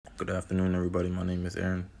Good afternoon, everybody. My name is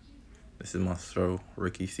Aaron. This is my show,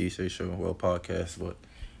 Ricky C. Show, podcast. But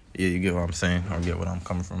yeah, you get what I'm saying, or get what I'm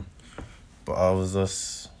coming from. But I was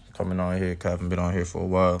just coming on here, 'cause I haven't been on here for a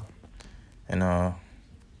while, and I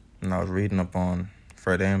was reading up on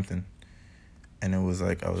Fred Hampton, and it was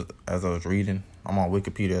like as I was reading, I'm on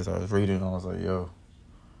Wikipedia as I was reading, I was like, yo,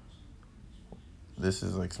 this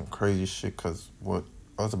is like some crazy shit, 'cause what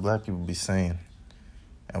us black people be saying,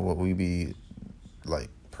 and what we be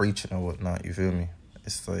like preaching or whatnot, you feel me?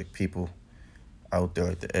 It's like people out there,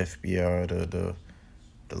 like the FBI, the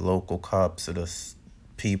local cops, or the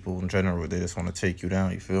people in general, they just want to take you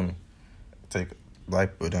down, you feel me? Take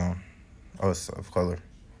black people down, us of color,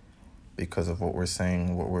 because of what we're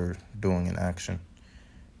saying, what we're doing in action.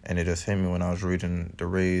 And it just hit me when I was reading The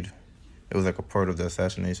Raid. It was like a part of the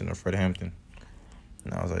assassination of Fred Hampton.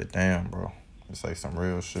 And I was like, damn, bro. It's like some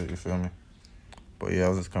real shit, you feel me? But yeah, I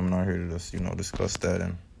was just coming out here to just, discuss that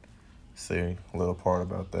and say a little part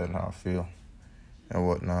about that and how I feel and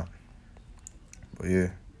whatnot. But yeah,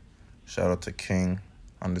 shout out to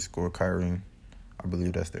King_Kyrene. I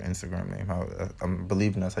believe that's their Instagram name. I'm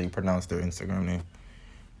believing that's how you pronounce their Instagram name.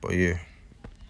 But yeah.